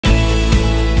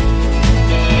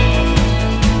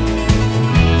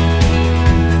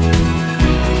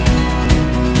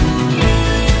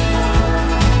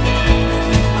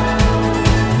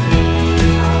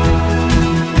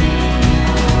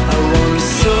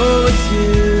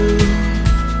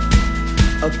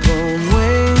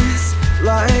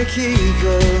like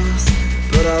eagles,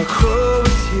 but I'll crow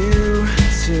with you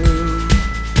too.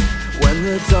 When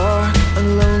the dark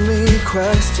and lonely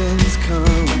questions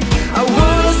come, I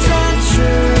wanna stand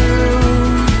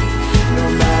true. No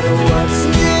matter what's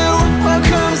new, what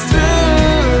comes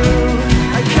through,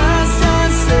 I can't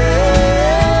stand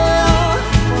still.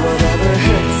 Whatever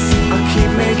hits, I'll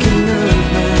keep making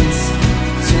movements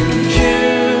to you.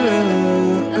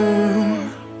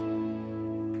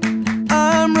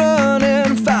 I'm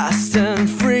running fast and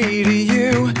free to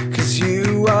you, 'cause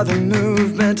you are the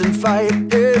movement and fight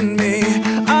in me.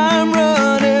 I'm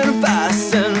running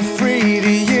fast and free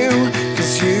to you,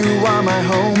 'cause you are my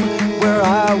home, where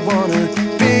I wanna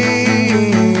be.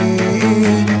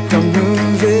 Come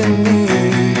move in me,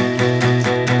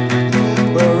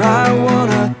 where I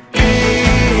wanna be.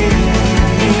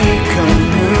 Come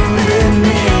move in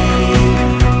me.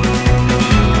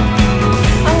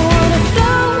 I wanna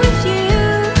flow with you,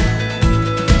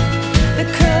 the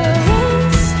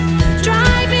currents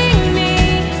driving me,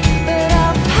 but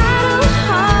I'll paddle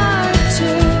hard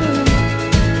too.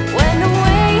 When the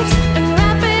waves and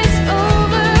rapids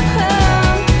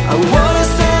overcome, I wanna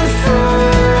stand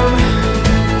firm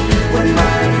when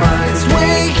my mind's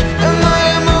weak and my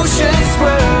emotions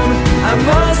squirm. I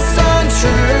must stand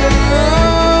true.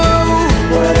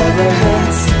 Whatever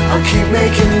hits, I'll keep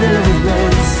making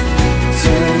movements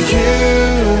to you.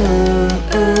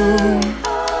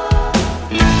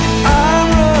 I'm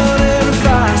running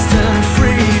fast and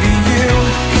free to you,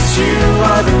 'cause you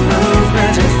are the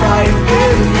movement and fight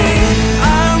in me.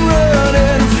 I'm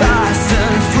running fast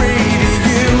and free to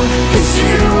you, 'cause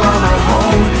you are my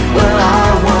home, where I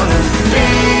wanna be.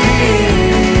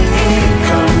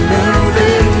 Come move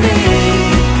in me,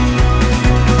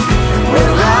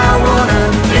 where I wanna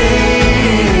be.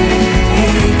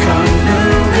 Come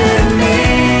move in me.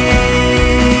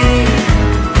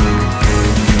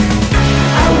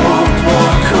 I won't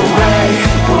walk away,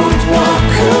 won't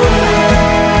walk away.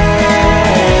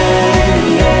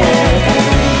 Yeah.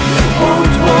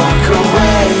 Won't walk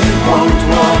away, won't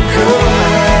walk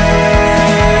away.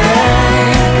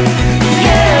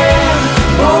 Yeah.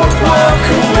 Won't walk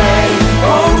away,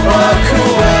 won't walk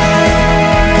away.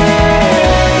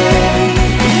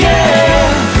 Yeah.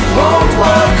 Won't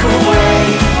walk away,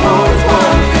 won't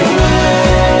walk away.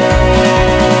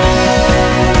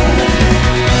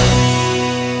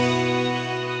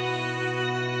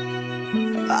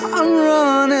 I'm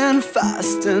running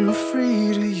fast and free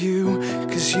to you,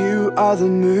 'cause you are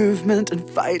the movement and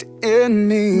fight in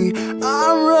me.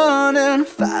 I'm running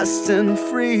fast and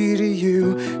free to you,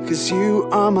 'cause you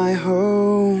are my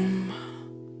home.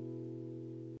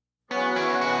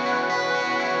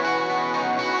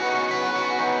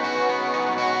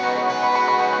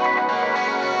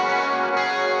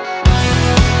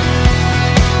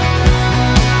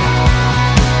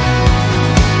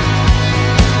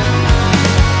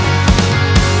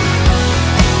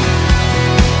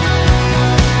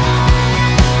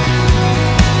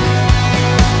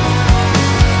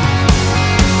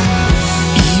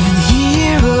 Even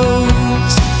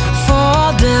heroes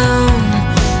fall down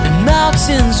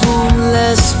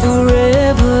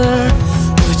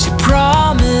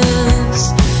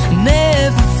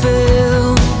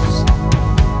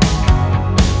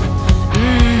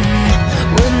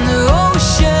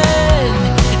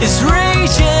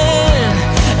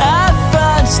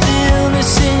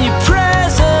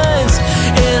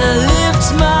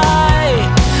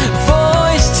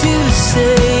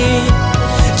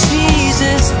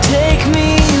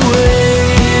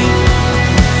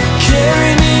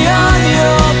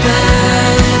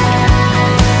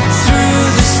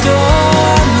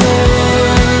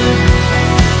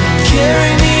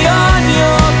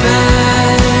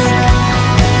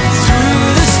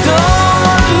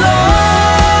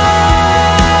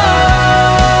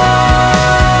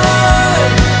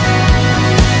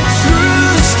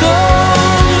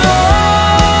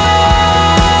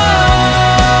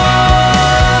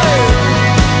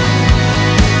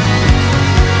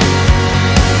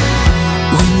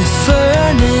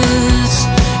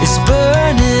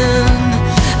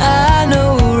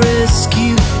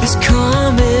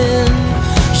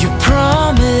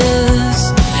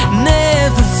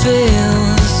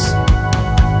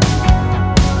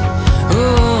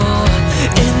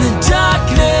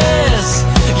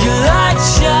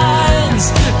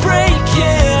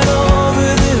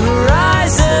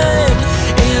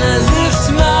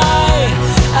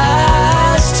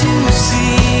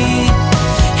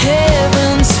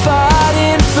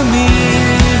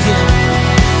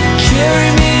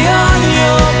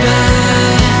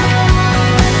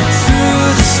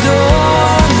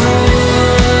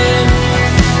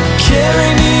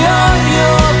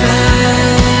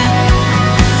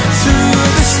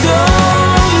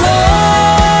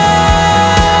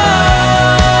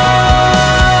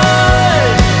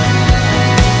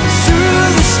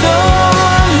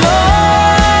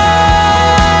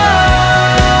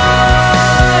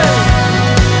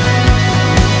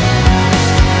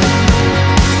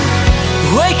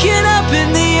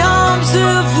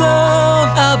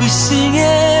be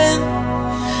singing,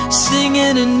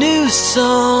 singing a new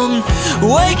song.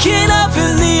 Waking up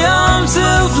in the arms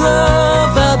of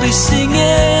love, I'll be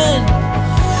singing,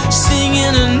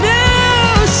 singing a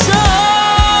new song.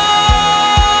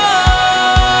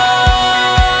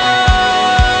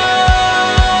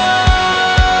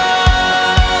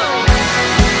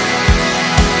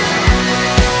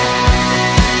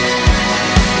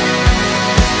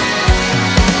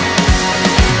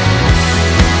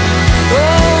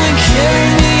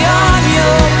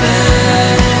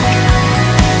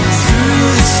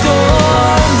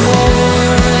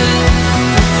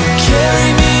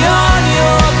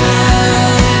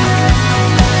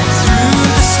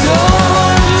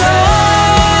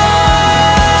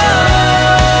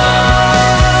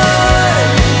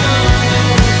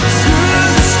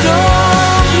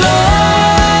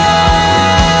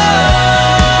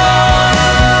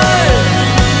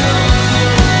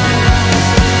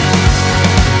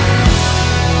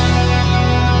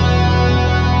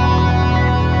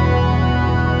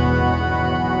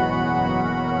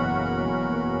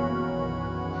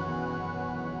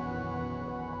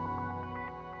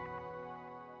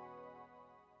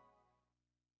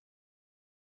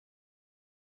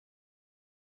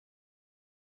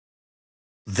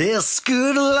 This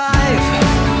good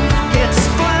life